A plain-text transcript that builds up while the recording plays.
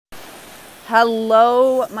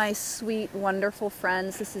Hello, my sweet, wonderful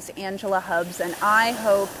friends. This is Angela Hubbs, and I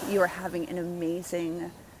hope you are having an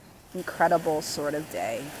amazing, incredible sort of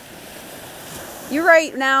day. You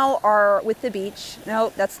right now are with the beach.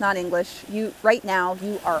 No, that's not English. Right now,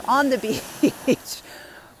 you are on the beach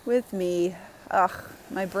with me. Ugh,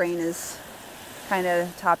 my brain is kind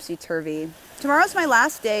of topsy-turvy. Tomorrow's my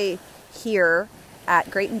last day here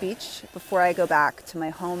at Grayton Beach before I go back to my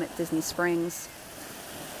home at Disney Springs.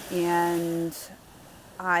 And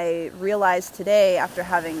I realized today, after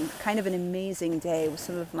having kind of an amazing day with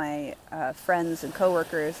some of my friends and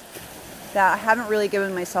coworkers, that I haven't really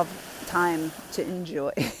given myself time to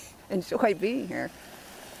enjoy being here.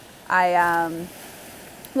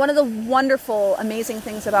 One of the wonderful, amazing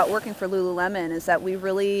things about working for Lululemon is that we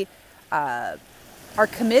really are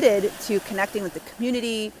committed to connecting with the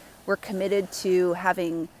community. We're committed to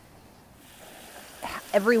having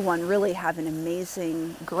everyone really have an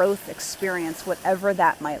amazing growth experience, whatever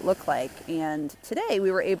that might look like. And today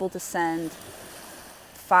we were able to send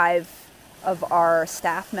 5 of our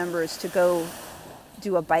staff members to go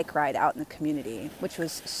do a bike ride out in the community, which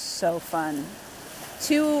was so fun.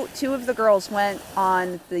 Two of the girls went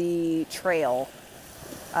on the trail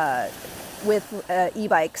with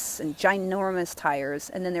e-bikes and ginormous tires,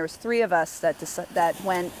 and then there was 3 of us that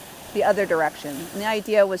went the other direction. And the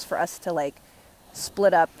idea was for us to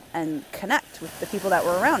split up and connect with the people that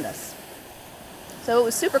were around us. So what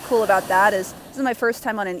was super cool about that is this is my first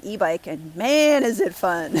time on an e-bike, and man, is it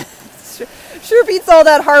fun. Sure beats all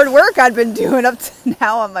that hard work I'd been doing up to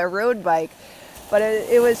now on my road bike. But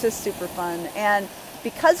it was just super fun. And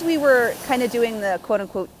because we were kind of doing the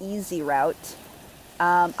quote-unquote easy route,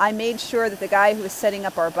 I made sure that the guy who was setting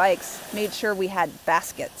up our bikes made sure we had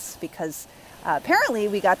baskets, because apparently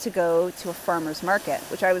we got to go to a farmer's market,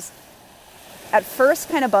 which I was at first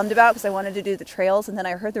kind of bummed about because I wanted to do the trails, and then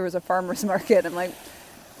I heard there was a farmer's market. I'm like,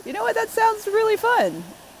 you know what, that sounds really fun.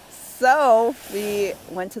 So we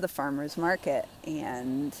went to the farmer's market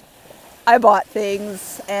and I bought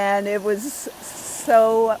things, and it was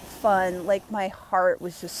so fun. My heart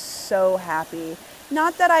was just so happy.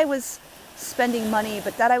 Not that I was spending money,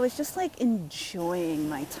 but that I was just enjoying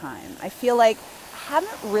my time. I feel like I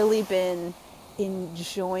haven't really been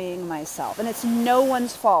enjoying myself, and it's no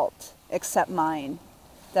one's fault except mine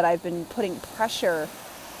that I've been putting pressure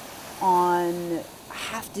on. I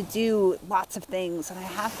have to do lots of things, and I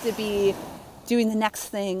have to be doing the next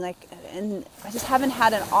thing, and I just haven't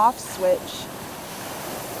had an off switch.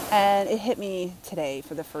 And it hit me today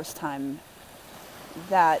for the first time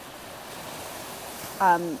that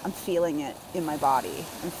I'm feeling it in my body.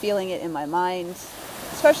 I'm feeling it in my mind,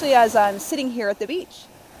 especially as I'm sitting here at the beach.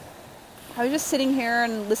 I was just sitting here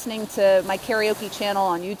and listening to my karaoke channel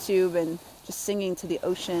on YouTube and just singing to the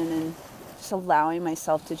ocean and just allowing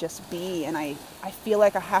myself to just be. And I feel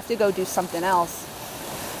like I have to go do something else.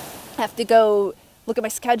 I have to go look at my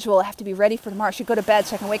schedule. I have to be ready for tomorrow. I should go to bed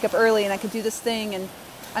so I can wake up early and I can do this thing. And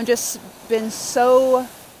I've just been so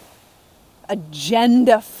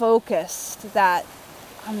agenda focused that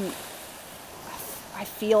I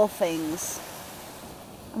feel things.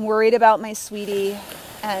 I'm worried about my sweetie.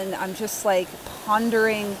 And I'm just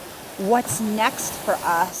pondering what's next for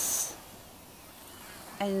us.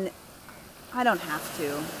 And I don't have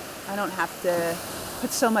to. I don't have to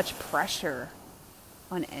put so much pressure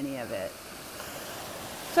on any of it.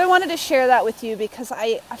 So I wanted to share that with you because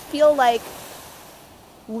I feel like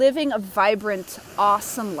living a vibrant,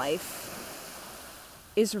 awesome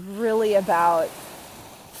life is really about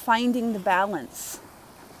finding the balance.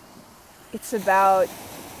 It's about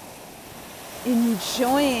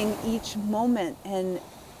enjoying each moment. And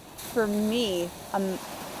for me, I'm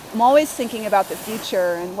always thinking about the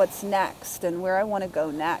future and what's next and where I want to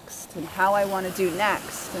go next and how I want to do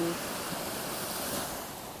next. And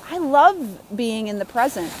I love being in the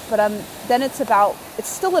present, but then it's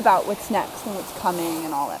still about what's next and what's coming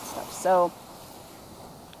and all that stuff. So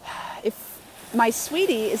if my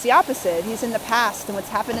sweetie is the opposite, he's in the past and what's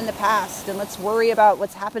happened in the past, and let's worry about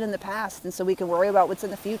what's happened in the past, and so we can worry about what's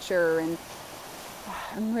in the future. And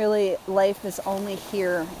life is only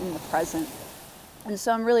here in the present. And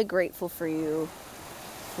so I'm really grateful for you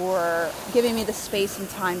for giving me the space and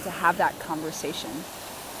time to have that conversation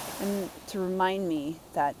and to remind me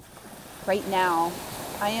that right now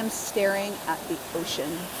I am staring at the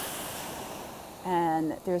ocean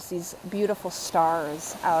and there's these beautiful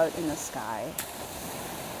stars out in the sky.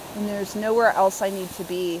 And there's nowhere else I need to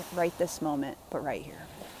be right this moment but right here.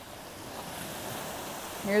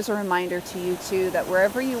 Here's a reminder to you too that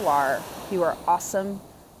wherever you are awesome,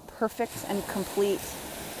 perfect, and complete.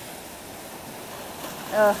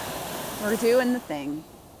 We're doing the thing.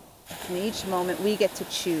 In each moment, we get to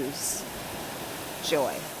choose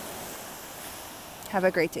joy. Have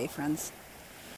a great day, friends.